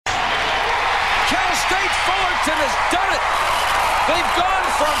State Fullerton has done it. They've gone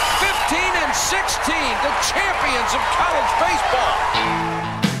from 15 and 16 to champions of college baseball.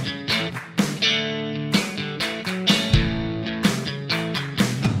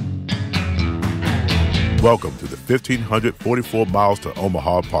 Welcome to the 1,544 Miles to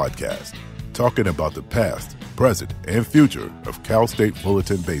Omaha podcast, talking about the past, present, and future of Cal State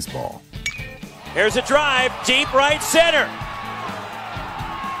Fullerton baseball. Here's a drive, deep right center.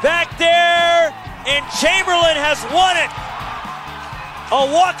 Back there, and Chamberlain has won it. A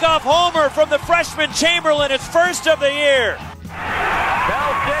walk-off homer from the freshman Chamberlain, his first of the year.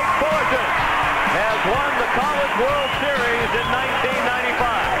 Cal State Fullerton has won the College World Series in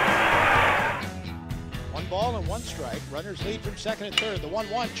 1995. 1 ball and 1 strike. Runners lead from second and third. The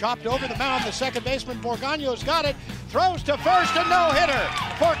 1-1 chopped over the mound. The second baseman Borgano's got it. Throws to first, a no-hitter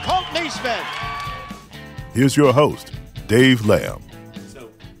for Colt Neesmith. Here's your host, Dave Lamb.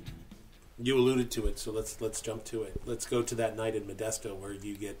 You alluded to it, so let's jump to it. Let's go to that night in Modesto where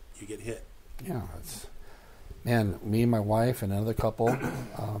you get hit. Yeah, me and my wife and another couple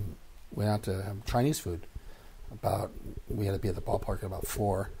went out to have Chinese food. We had to be at the ballpark at about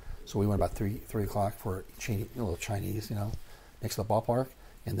 4, so we went about 3 o'clock for a little Chinese, next to the ballpark,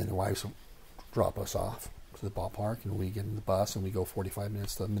 and then the wives would drop us off to the ballpark, and we get in the bus and we go 45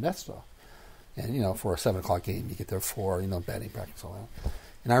 minutes to Modesto. And for a 7 o'clock game, you get there 4, batting practice, all that.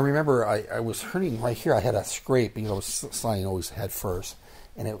 And I remember I was hurting right here. I had a scrape because I was sliding always head first,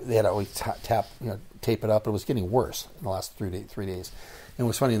 and they had to always tape it up. It was getting worse in the last 3 days. And it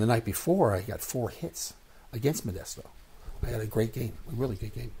was funny. The night before, I got 4 hits against Modesto. I had a great game, a really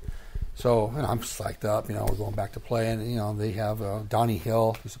good game. So I'm psyched up. We're going back to play, and they have Donnie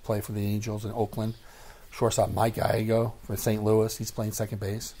Hill, who used to play for the Angels in Oakland. Shortstop Mike Gallego for St. Louis. He's playing second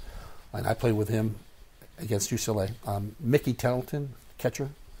base, and I played with him against UCLA. Mickey Templeton, catcher.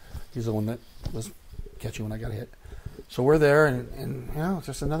 He's the one that was catching when I got hit. So we're there, and it's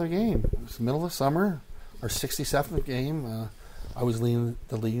just another game. It's the middle of summer, our 67th game. I was leading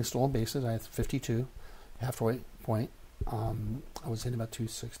the league in stolen bases. I had 52, halfway point. I was hitting about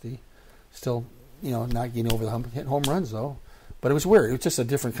 260. Still, not getting over the hump, hitting home runs though. But it was weird. It was just a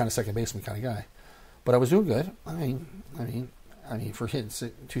different kind of second baseman kind of guy. But I was doing good. I mean, for hitting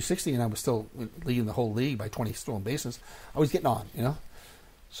 260, and I was still leading the whole league by 20 stolen bases. I was getting on,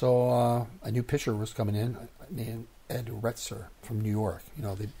 So a new pitcher was coming in named Ed Retzer from New York.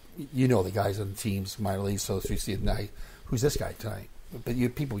 The guys on the teams, minor leagues, so you see at night, who's this guy tonight? But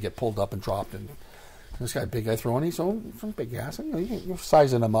people get pulled up and dropped, and this guy, big guy throwing, he's from big gas. You're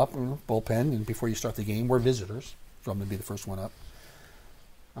sizing them up, bullpen, and before you start the game, we're visitors, so I'm going to be the first one up.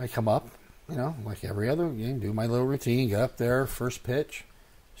 I come up, like every other game, do my little routine, get up there, first pitch,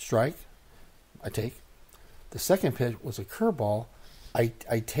 strike, I take. The second pitch was a curveball. I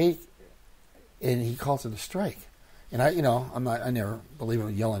take, and he calls it a strike. And I never believe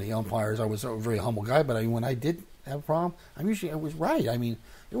in yelling at the umpires. I was a very humble guy, but when I did have a problem, I was right.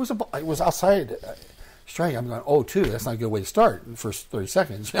 It was outside strike. I'm going, 0-2. That's not a good way to start in the first 30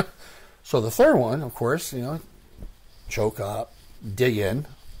 seconds. So the third one, of course, choke up, dig in,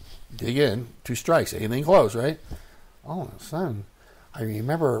 2 strikes, anything close, right? All of a sudden, I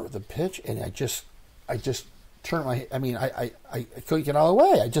remember the pitch, and I just turned my. I couldn't get out of the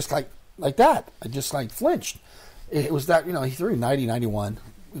way. I just like that. I just flinched. It was that he threw 90, 91.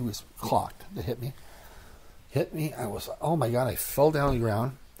 He was clocked to hit me. I was, oh my God! I fell down on the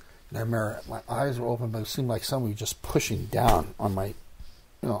ground, and I remember my eyes were open, but it seemed like somebody was just pushing down on my,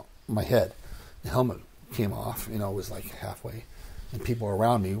 my head. The helmet came off. It was like halfway, and people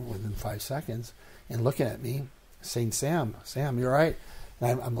around me within 5 seconds and looking at me, saying, "Sam, you're right."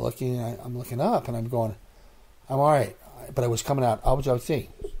 And I'm looking up, and I'm going, I'm all right, but I was coming out. I was saying,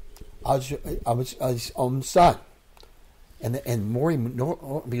 I was son, and Maury,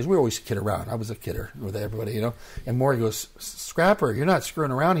 because we always kid around. I was a kidder with everybody, And Maury goes, "Scrapper, you're not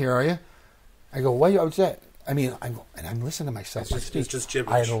screwing around here, are you?" I go, "What? I was that?" I'm listening to myself. It's just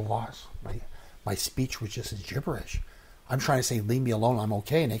gibberish. I had a loss. My speech was just gibberish. I'm trying to say, "Leave me alone. I'm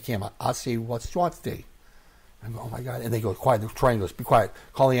okay." And they came out. "I'll see what's what day." I go, "Oh my God!" And they go, "Quiet." The triangle goes, "Be quiet.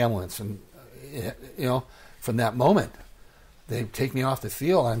 Call the ambulance." And from that moment, they take me off the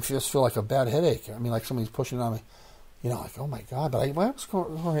field. I just feel like a bad headache. Like somebody's pushing on me. Like, oh my God. But I was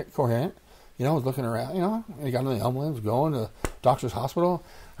coherent. I was looking around. I got in the ambulance, going to the doctor's hospital.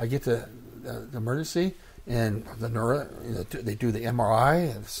 I get to the emergency, and they do the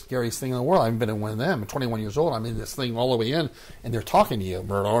MRI. The scariest thing in the world. I haven't been in one of them. I'm 21 years old. I'm in this thing all the way in, and they're talking to you.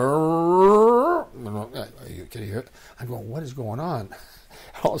 Can you hear it? I'm going, what is going on?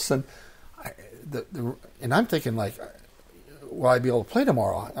 All of a sudden, and I'm thinking, like, will I be able to play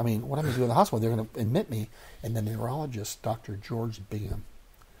tomorrow? I mean, what am I going to do in the hospital? They're going to admit me. And the neurologist, Dr. George Bingham,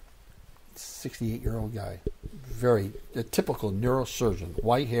 68-year-old guy, a typical neurosurgeon,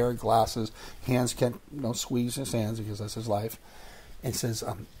 white hair, glasses, hands can't squeeze his hands because that's his life, and says,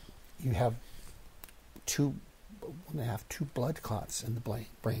 you have 2 blood clots in the brain.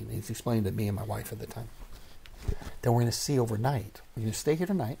 And he's explained to me and my wife at the time. Then we're going to see overnight. We're going to stay here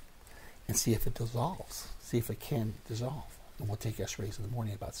tonight and see if it dissolves, see if it can dissolve. And we'll take x-rays in the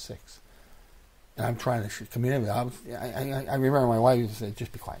morning about 6. And I'm trying to communicate with them. I remember my wife said,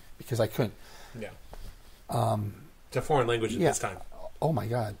 just be quiet, because I couldn't. Yeah. It's a foreign language at this time. Oh, my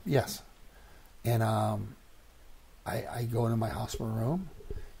God, yes. And I go into my hospital room,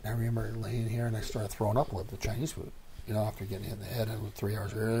 and I remember laying here, and I started throwing up with the Chinese food, after getting hit in the head 3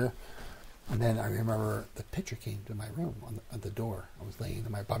 hours earlier. And then I remember the picture came to my room at the door. I was laying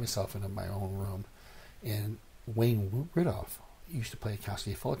by myself in my own room, and Wayne Ridolph used to play at Cal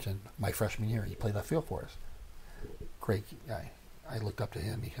State Fullerton my freshman year. He played left field for us. Great guy. I looked up to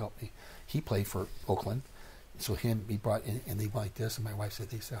him. He helped me. He played for Oakland. So he brought in, and they went like this, and my wife said,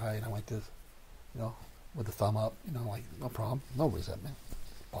 they said hi, and I went this, with the thumb up, like, no problem, no resentment.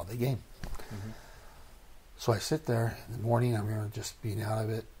 Ball the game. Mm-hmm. So I sit there in the morning. I remember just being out of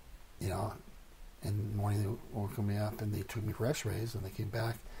it, in the morning they woke me up, and they took me for x-rays, and they came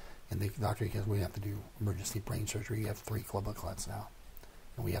back, and the doctor goes, we have to do emergency brain surgery. You have 3 blood clots now,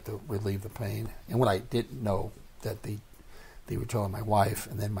 and we have to relieve the pain. And what I didn't know, that they were telling my wife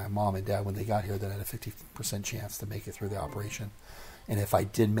and then my mom and dad when they got here that I had a 50% chance to make it through the operation. And if I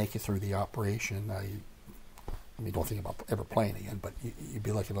did make it through the operation, don't think about ever playing again, but you'd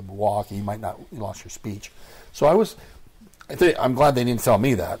be lucky to walk, and you might not lost your speech. So I'm glad they didn't tell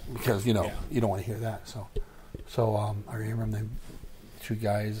me that, because, you don't want to hear that. So I remember the 2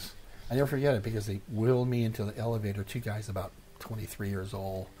 guys, I never forget it, because they wheeled me into the elevator, 2 guys about 23 years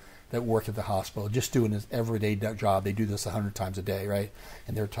old that work at the hospital, just doing this everyday job. They do this 100 times a day, right?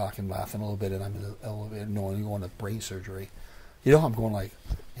 And they're talking, laughing a little bit, and I'm in the elevator, going to brain surgery. I'm going like,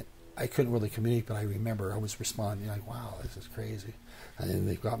 I couldn't really communicate, but I remember I was responding like, wow, this is crazy. And then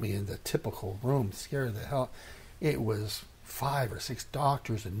they got me in the typical room, scared the hell. It was 5 or 6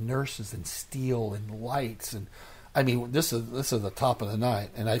 doctors and nurses and steel and lights, and this is the top of the night.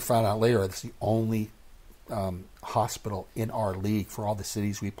 And I found out later it's the only hospital in our league for all the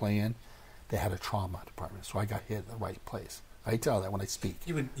cities we play in. They had a trauma department, so I got hit at the right place. I tell that when I speak.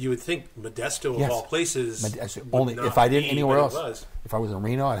 You would think Modesto of all places. Only if I didn't anywhere else. If I was in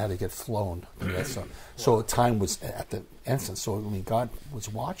Reno, I had to get flown to Modesto. So time was at the instance. So God was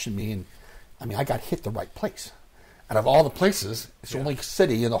watching me, and I got hit the right place. Out of all the places, it's the only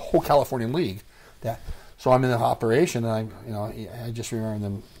city in the whole California League that. So I'm in the operation, and I just remember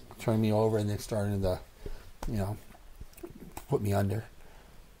them turning me over, and they started to, put me under,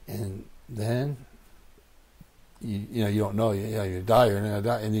 and then. You don't know. You die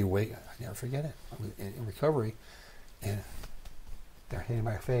and you wake. I never forget it. I was in recovery, and they're hitting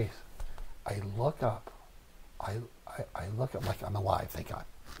my face. I look up. I look up like I'm alive. Thank God.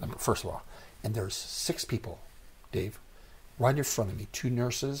 First of all, and there's 6 people, Dave, right in front of me. 2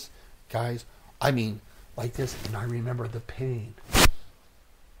 nurses, guys. Like this, and I remember the pain.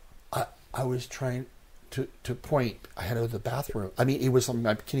 I was trying to point. I had to go to the bathroom. It was something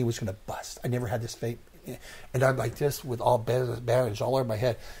my kidney was going to bust. I never had this pain. And I'm like this with all bandage all over my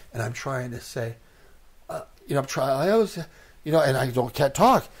head, and I'm trying to say, I'm trying, and I can't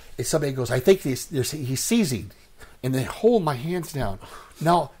talk. And somebody goes, I think he's seizing, and they hold my hands down.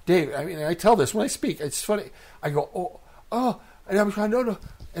 Now, Dave, I tell this when I speak. It's funny. I go, oh, and I'm trying, no,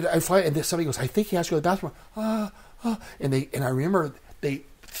 and I find, and then somebody goes, I think he has to go to the bathroom. And I remember they.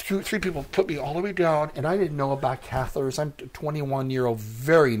 3 people put me all the way down, and I didn't know about catheters. I'm a 21-year-old,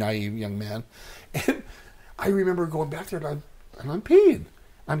 very naive young man. And I remember going back there, and I'm peeing.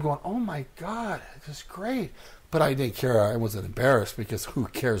 I'm going, oh, my God, this is great. But I didn't care. I wasn't embarrassed, because who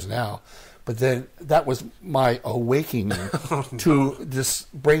cares now? But then that was my awakening to this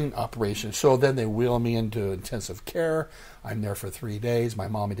brain operation. So then they wheel me into intensive care. I'm there for 3 days. My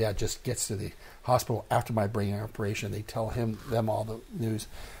mom and dad just gets to the hospital after my brain operation. They tell them all the news.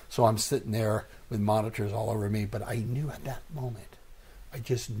 So I'm sitting there with monitors all over me. But I knew at that moment, I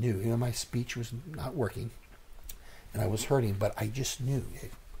just knew. My speech was not working, and I was hurting. But I just knew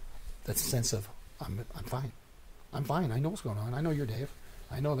that sense of, I'm fine. I'm fine. I know what's going on. I know you're Dave.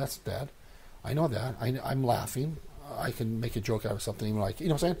 I know that's bad. I know that. I'm laughing. I can make a joke out of something, even like, what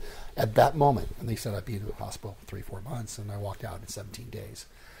I'm saying? At that moment, and they said I'd be in the hospital 3-4 months, and I walked out in 17 days.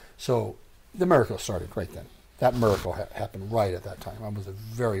 So the miracle started right then. That miracle happened right at that time. I was a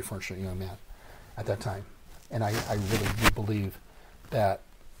very fortunate young man at that time. And I really do believe that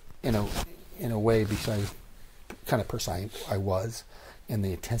in a way, besides kind of person I was, and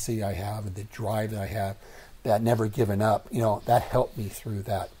the intensity I have and the drive that I have, that never giving up, that helped me through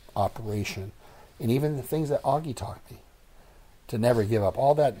that operation. And even the things that Augie taught me, to never give up.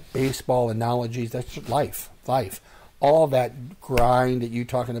 All that baseball analogies, that's life. All that grind that you're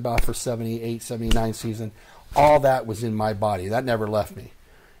talking about for 78, 79 season, all that was in my body. That never left me.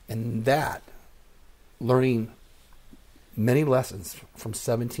 And that, learning many lessons from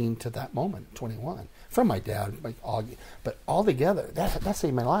 17 to that moment, 21, from my dad, like Augie, but all together, that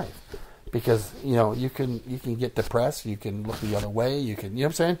saved my life. Because, you can get depressed, you can look the other way, you know what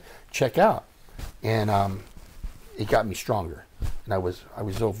I'm saying? Check out. And it got me stronger. And I was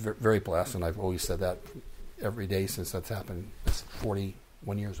so very blessed, and I've always said that every day since that's happened. It's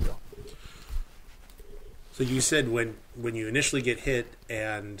 41 years ago. So you said when you initially get hit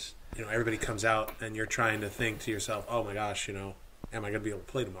and everybody comes out and you're trying to think to yourself, oh my gosh, am I going to be able to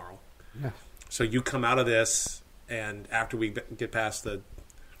play tomorrow? Yeah. So you come out of this, and after we get past the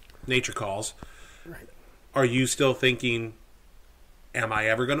nature calls, right, are you still thinking, am I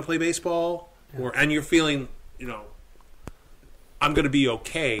ever going to play baseball? Yeah. And you're feeling, I'm going to be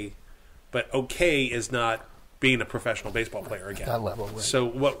okay, but okay is not being a professional baseball player again. That level, right. So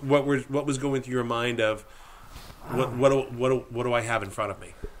what was going through your mind of what do I have in front of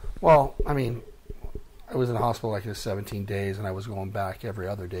me? Well, I mean, I was in the hospital like 17 days, and I was going back every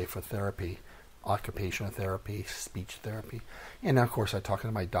other day for therapy, occupational therapy, speech therapy, and of course I talking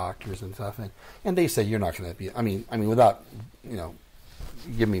to my doctors and stuff, and they say you're not going to be. I mean, without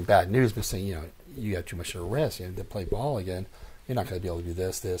giving me bad news, but saying you have too much of a risk. You have to play ball again. You're not going to be able to do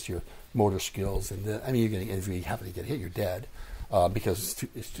this, your motor skills, and you're going to, if you happen to get hit, you're dead because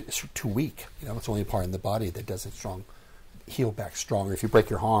it's too weak. It's only a part in the body that doesn't heal back stronger. If you break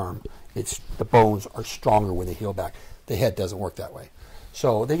your arm, the bones are stronger when they heal back. The head doesn't work that way.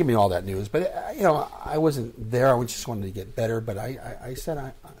 So they give me all that news, but I wasn't there. I just wanted to get better. But I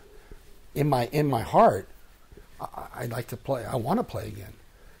said, in my heart, I'd like to play. I want to play again.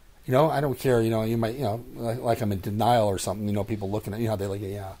 I don't care. You might, like I'm in denial or something. People looking at how they like,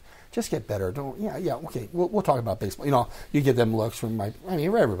 yeah, just get better. Don't, yeah, okay. We'll talk about baseball. You get them looks from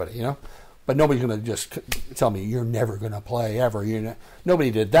everybody. But nobody's going to just tell me you're never going to play ever.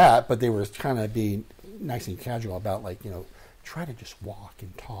 Nobody did that, but they were kind of being nice and casual about try to just walk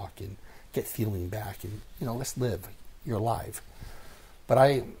and talk and get feeling back and let's live. You're alive.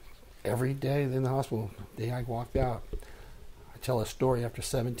 But every day in the hospital, the day I walked out, I tell a story after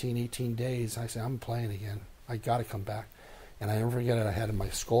 17, 18 days. I say, I'm playing again. I got to come back. And I never forget it. I had my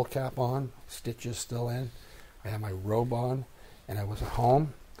skull cap on, stitches still in. I had my robe on, and I was at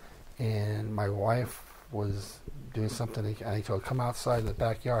home. And my wife was doing something, and I told her, come outside in the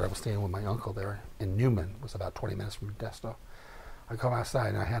backyard. I was staying with my uncle there in Newman. It was about 20 minutes from Modesto. I come outside,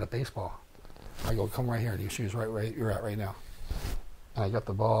 and I had a baseball. I go, come right here. And she was right where you're at right now. And I got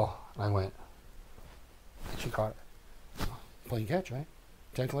the ball, and I went, and she caught it. Playing catch, right?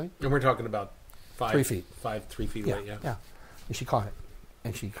 Technically. And we're talking about 3 feet. 3 feet Yeah, away, yeah. Yeah. And she caught it.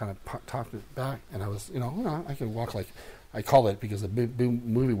 And she kind of talked it back, and I was, I could walk like, I call it because the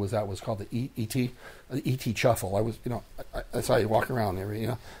movie was called the E.T. Shuffle. I was, that's how you walk around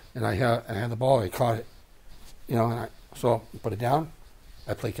there, and I had the ball, I caught it, and so I put it down,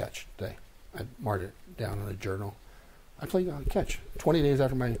 I play catch today. I marked it down in a journal. I played catch 20 days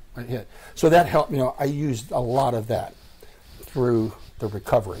after my hit. So that helped, I used a lot of that through the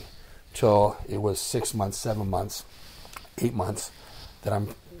recovery till it was 6 months, 7 months, 8 months that I'm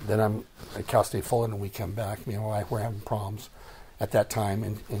at Cal State Fullerton, and we come back. Me and my wife were having problems at that time,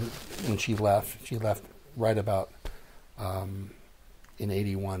 and when she left right about in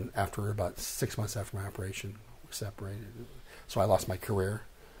 81, after about 6 months after my operation. We separated. So I lost my career,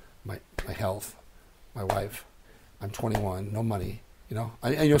 my health, my wife. I'm 21, no money. And you know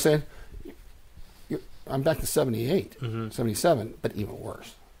what I'm saying? I'm back to 78, 77, but even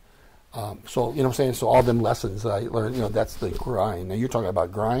worse. So, you know what I'm saying? So all them lessons that I learned, that's the grind. Now, you're talking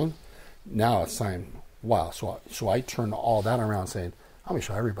about grind. Now it's time, wow. So I turned all that around saying, I'm going to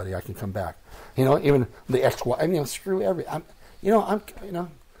show everybody I can come back. Even the XY, screw I'm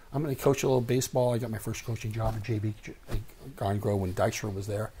going to coach a little baseball. I got my first coaching job at JB Garden Grove when Dykstra was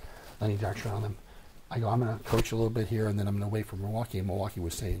there. Lenny Dykstra on them. I go, I'm going to coach a little bit here, and then I'm going to wait for Milwaukee. And Milwaukee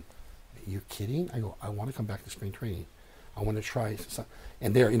was saying, are you kidding? I go, I want to come back to spring training. I want to try some.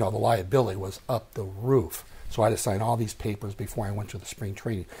 And there, the liability was up the roof. So I had to sign all these papers before I went to the spring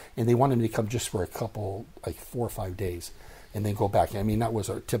training. And they wanted me to come just for a couple, like 4 or 5 days. and then go back. I mean, that was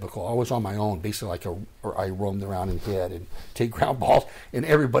a typical. I was on my own, basically or I roamed around and hit and take ground balls, and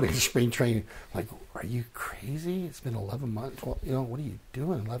everybody in spring training like, are you crazy? It's been 11 months. Well, what are you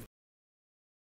doing? 11.